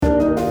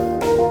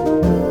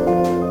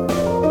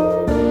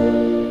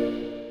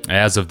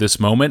As of this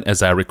moment,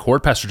 as I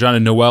record, Pastor John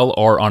and Noelle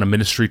are on a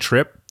ministry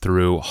trip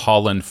through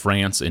Holland,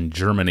 France, and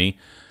Germany.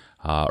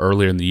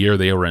 Earlier in the year,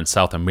 they were in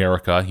South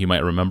America, you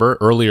might remember.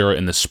 Earlier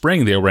in the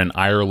spring, they were in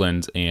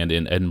Ireland and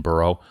in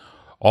Edinburgh.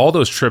 All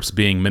those trips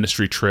being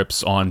ministry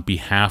trips on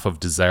behalf of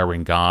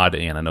Desiring God,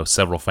 and I know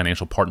several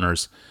financial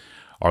partners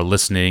are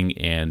listening,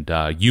 and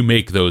you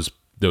make those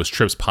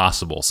trips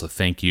possible, so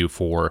thank you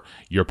for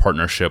your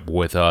partnership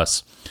with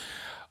us.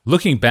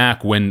 Looking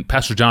back, when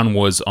Pastor John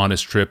was on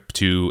his trip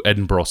to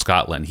Edinburgh,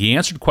 Scotland, he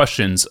answered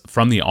questions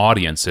from the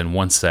audience in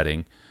one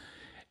setting,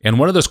 and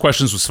one of those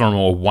questions was from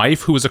a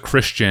wife who is a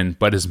Christian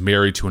but is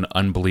married to an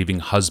unbelieving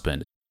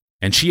husband.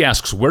 And she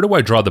asks, where do I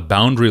draw the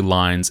boundary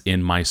lines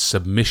in my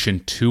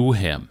submission to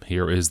him?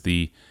 Here is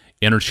the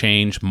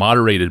interchange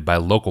moderated by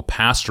local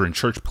pastor and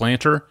church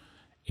planter,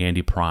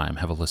 Andy Prime.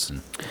 Have a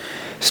listen.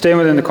 Staying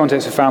within the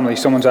context of family,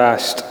 someone's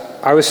asked,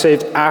 I was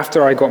saved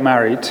after I got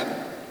married.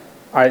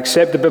 I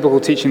accept the biblical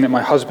teaching that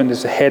my husband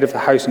is the head of the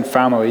house and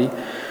family.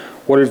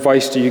 What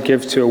advice do you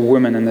give to a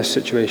woman in this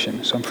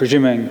situation? So I'm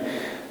presuming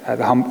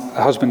the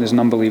husband is an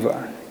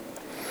unbeliever.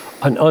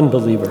 An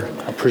unbeliever.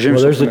 I presume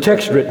well, there's a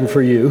text written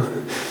for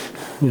you.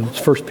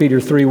 It's 1 Peter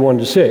 3,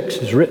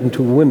 1-6. It's written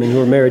to women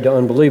who are married to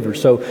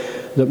unbelievers. So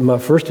my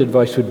first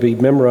advice would be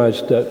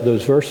memorize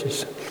those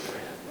verses.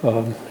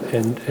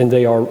 And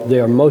they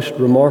are most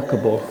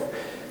remarkable.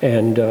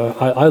 And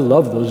I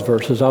love those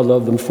verses. I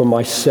love them for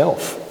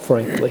myself,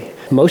 frankly.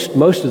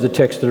 Most of the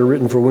texts that are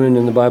written for women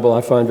in the Bible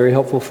I find very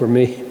helpful for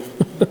me.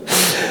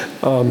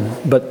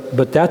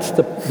 But that's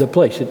the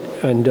place.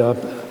 The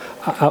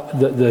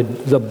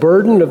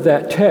burden of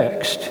that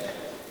text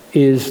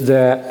is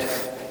that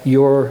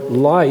your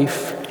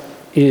life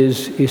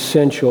is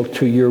essential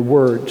to your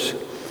words.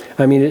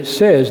 I mean, it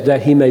says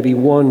that he may be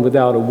won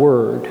without a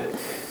word.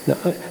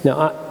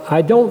 Now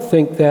I don't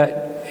think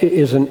that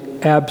is an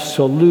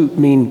absolute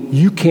mean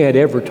you can't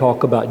ever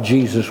talk about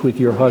Jesus with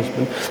your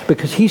husband,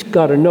 because he's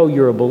got to know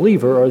you're a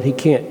believer or he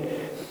can't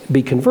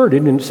be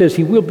converted, and it says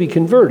he will be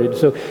converted.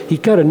 So he's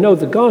got to know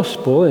the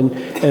gospel,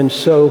 and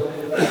so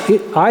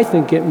I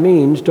think it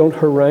means don't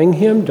harangue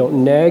him,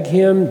 don't nag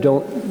him,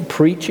 don't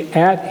preach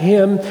at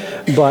him,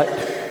 but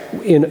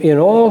in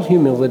all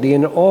humility,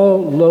 in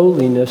all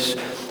lowliness,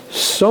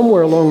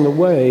 somewhere along the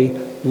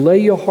way, lay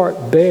your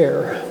heart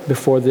bare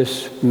before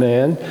this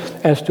man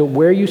as to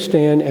where you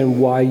stand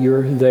and why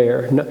you're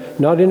there.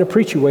 Not in a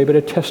preachy way, but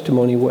a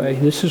testimony way.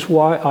 This is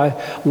why I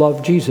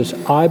love Jesus.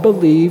 I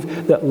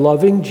believe that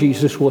loving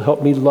Jesus will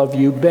help me love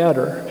you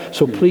better.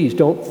 So please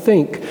don't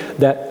think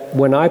that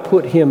when I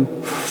put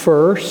him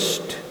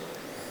first,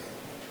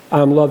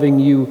 I'm loving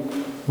you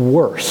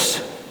worse.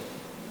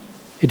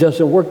 It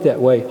doesn't work that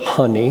way,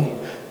 honey.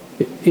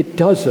 It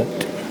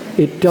doesn't.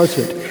 It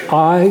doesn't.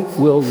 I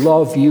will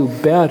love you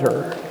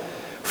better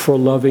for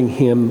loving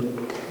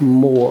him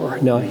more.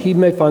 Now, he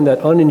may find that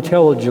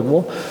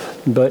unintelligible,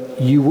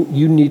 but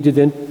you need to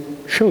then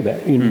show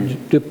that. You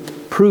need to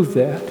prove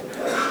that.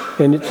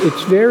 And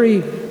it's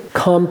very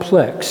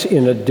complex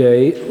in a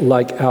day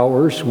like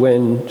ours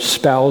when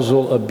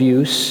spousal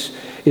abuse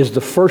is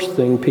the first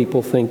thing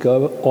people think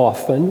of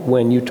often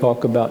when you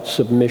talk about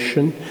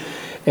submission.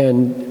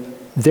 And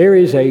there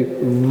is a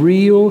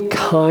real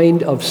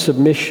kind of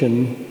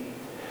submission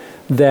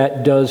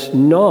that does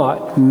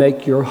not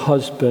make your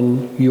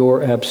husband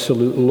your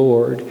absolute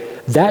Lord.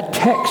 That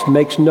text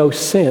makes no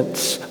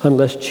sense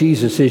unless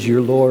Jesus is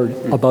your Lord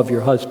above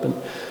your husband,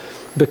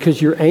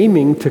 because you're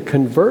aiming to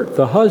convert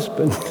the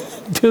husband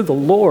to the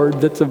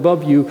Lord that's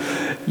above you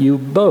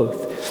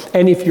both.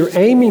 And if you're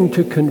aiming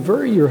to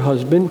convert your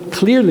husband,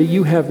 clearly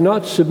you have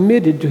not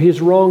submitted to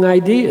his wrong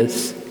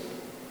ideas.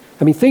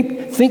 I mean,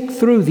 think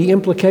through the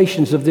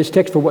implications of this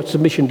text for what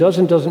submission does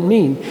and doesn't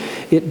mean.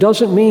 It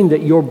doesn't mean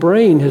that your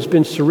brain has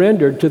been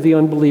surrendered to the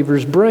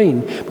unbeliever's brain,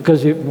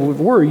 because if it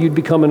were, you'd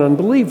become an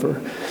unbeliever.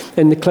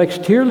 And the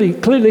text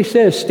clearly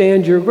says,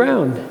 stand your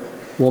ground,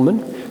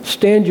 woman.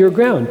 Stand your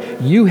ground.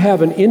 You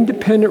have an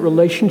independent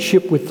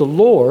relationship with the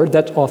Lord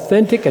that's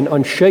authentic and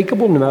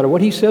unshakable, no matter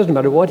what he says, no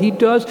matter what he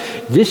does.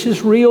 This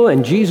is real,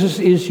 and Jesus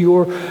is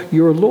your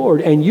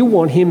Lord, and you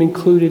want him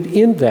included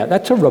in that.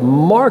 That's a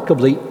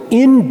remarkably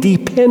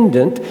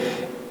independent,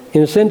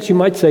 in a sense you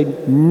might say,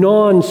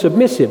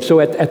 non-submissive.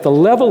 So at the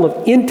level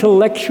of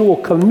intellectual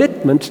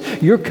commitments,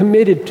 you're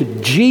committed to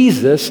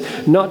Jesus,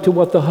 not to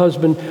what the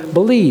husband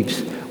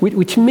believes.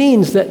 Which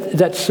means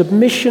that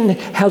submission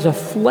has a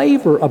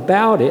flavor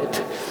about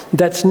it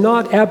that's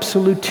not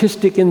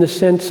absolutistic in the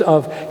sense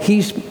of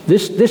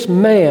this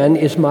man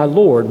is my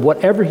Lord.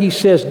 Whatever he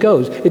says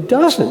goes. It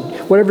doesn't.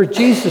 Whatever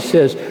Jesus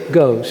says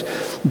goes.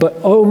 But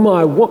oh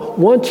my,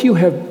 once you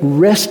have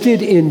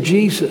rested in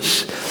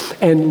Jesus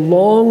and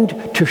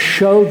longed to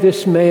show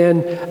this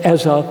man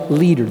as a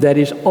leader, that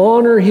is,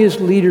 honor his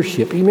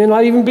leadership. He may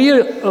not even be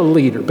a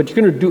leader, but you're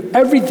going to do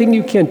everything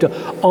you can to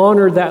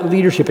honor that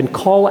leadership and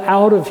call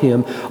out of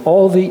him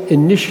all the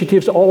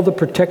initiatives, all the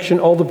protection,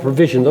 all the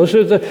provision. Those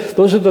are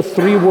the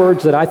three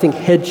words that I think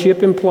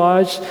headship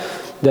implies.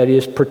 that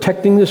is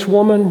protecting this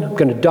woman. I'm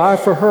going to die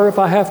for her if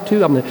I have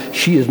to.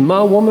 She is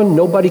my woman.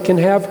 Nobody can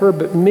have her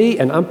but me,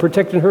 and I'm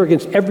protecting her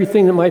against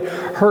everything that might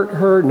hurt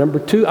her. Number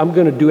two, I'm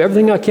going to do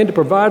everything I can to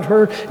provide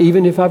her,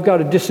 even if I've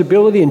got a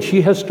disability and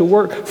she has to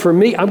work for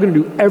me. I'm going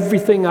to do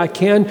everything I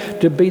can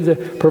to be the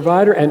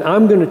provider, and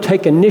I'm going to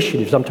take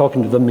initiatives. I'm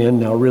talking to the men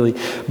now, really,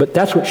 but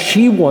that's what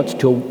she wants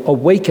to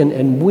awaken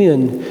and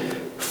win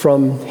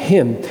from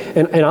him.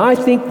 And I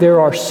think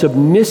there are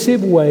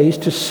submissive ways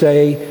to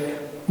say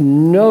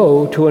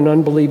no to an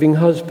unbelieving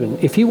husband.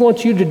 If he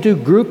wants you to do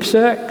group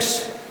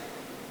sex,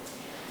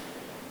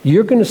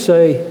 you're going to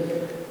say,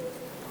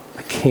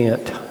 I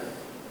can't.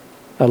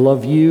 I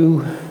love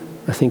you.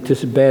 I think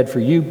this is bad for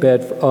you,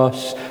 bad for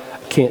us. I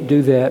can't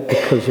do that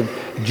because of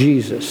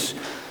Jesus.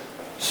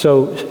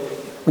 So,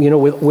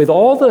 with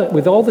all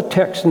the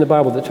texts in the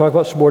Bible that talk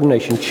about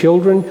subordination,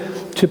 children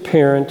to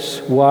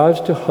parents, wives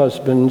to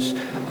husbands,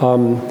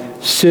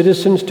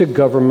 citizens to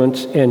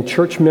governments, and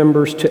church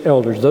members to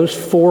elders, those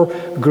four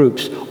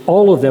groups,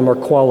 all of them are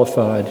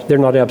qualified. They're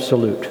not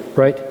absolute,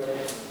 right?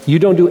 You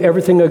don't do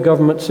everything a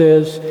government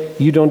says.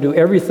 You don't do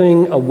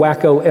everything a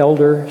wacko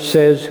elder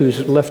says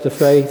who's left the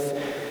faith.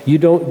 You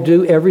don't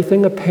do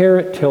everything a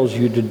parent tells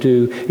you to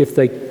do if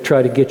they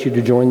try to get you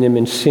to join them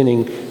in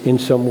sinning in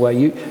some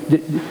way.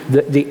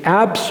 The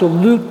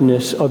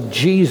absoluteness of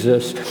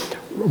Jesus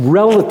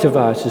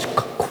relativizes,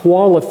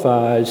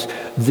 qualifies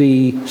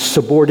the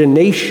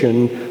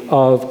subordination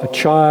of a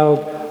child,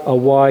 a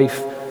wife,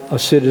 a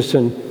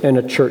citizen, and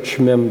a church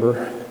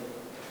member.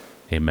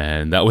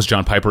 Amen. That was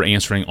John Piper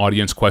answering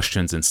audience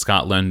questions in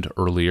Scotland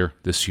earlier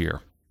this year.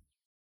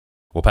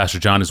 Well, Pastor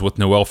John is with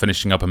Noel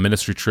finishing up a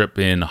ministry trip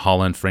in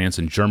Holland, France,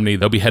 and Germany.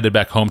 They'll be headed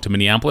back home to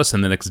Minneapolis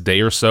in the next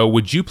day or so.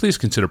 Would you please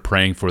consider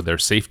praying for their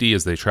safety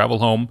as they travel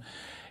home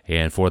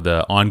and for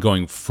the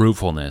ongoing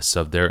fruitfulness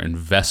of their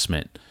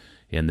investment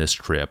in this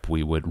trip?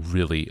 We would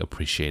really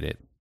appreciate it.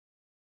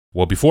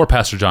 Well, before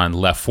Pastor John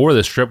left for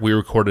this trip, we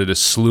recorded a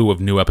slew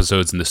of new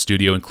episodes in the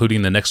studio,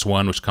 including the next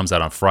one, which comes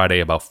out on Friday,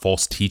 about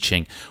false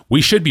teaching.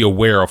 We should be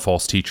aware of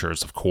false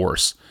teachers, of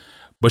course.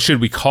 But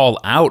should we call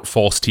out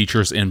false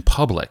teachers in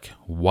public?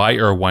 Why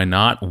or why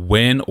not?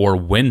 When or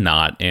when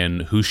not?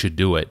 And who should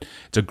do it?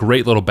 It's a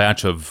great little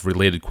batch of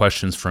related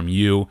questions from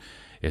you.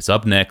 It's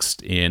up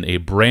next in a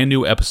brand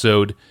new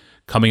episode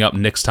coming up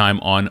next time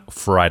on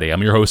Friday.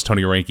 I'm your host,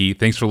 Tony Reinke.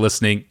 Thanks for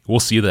listening. We'll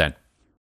see you then.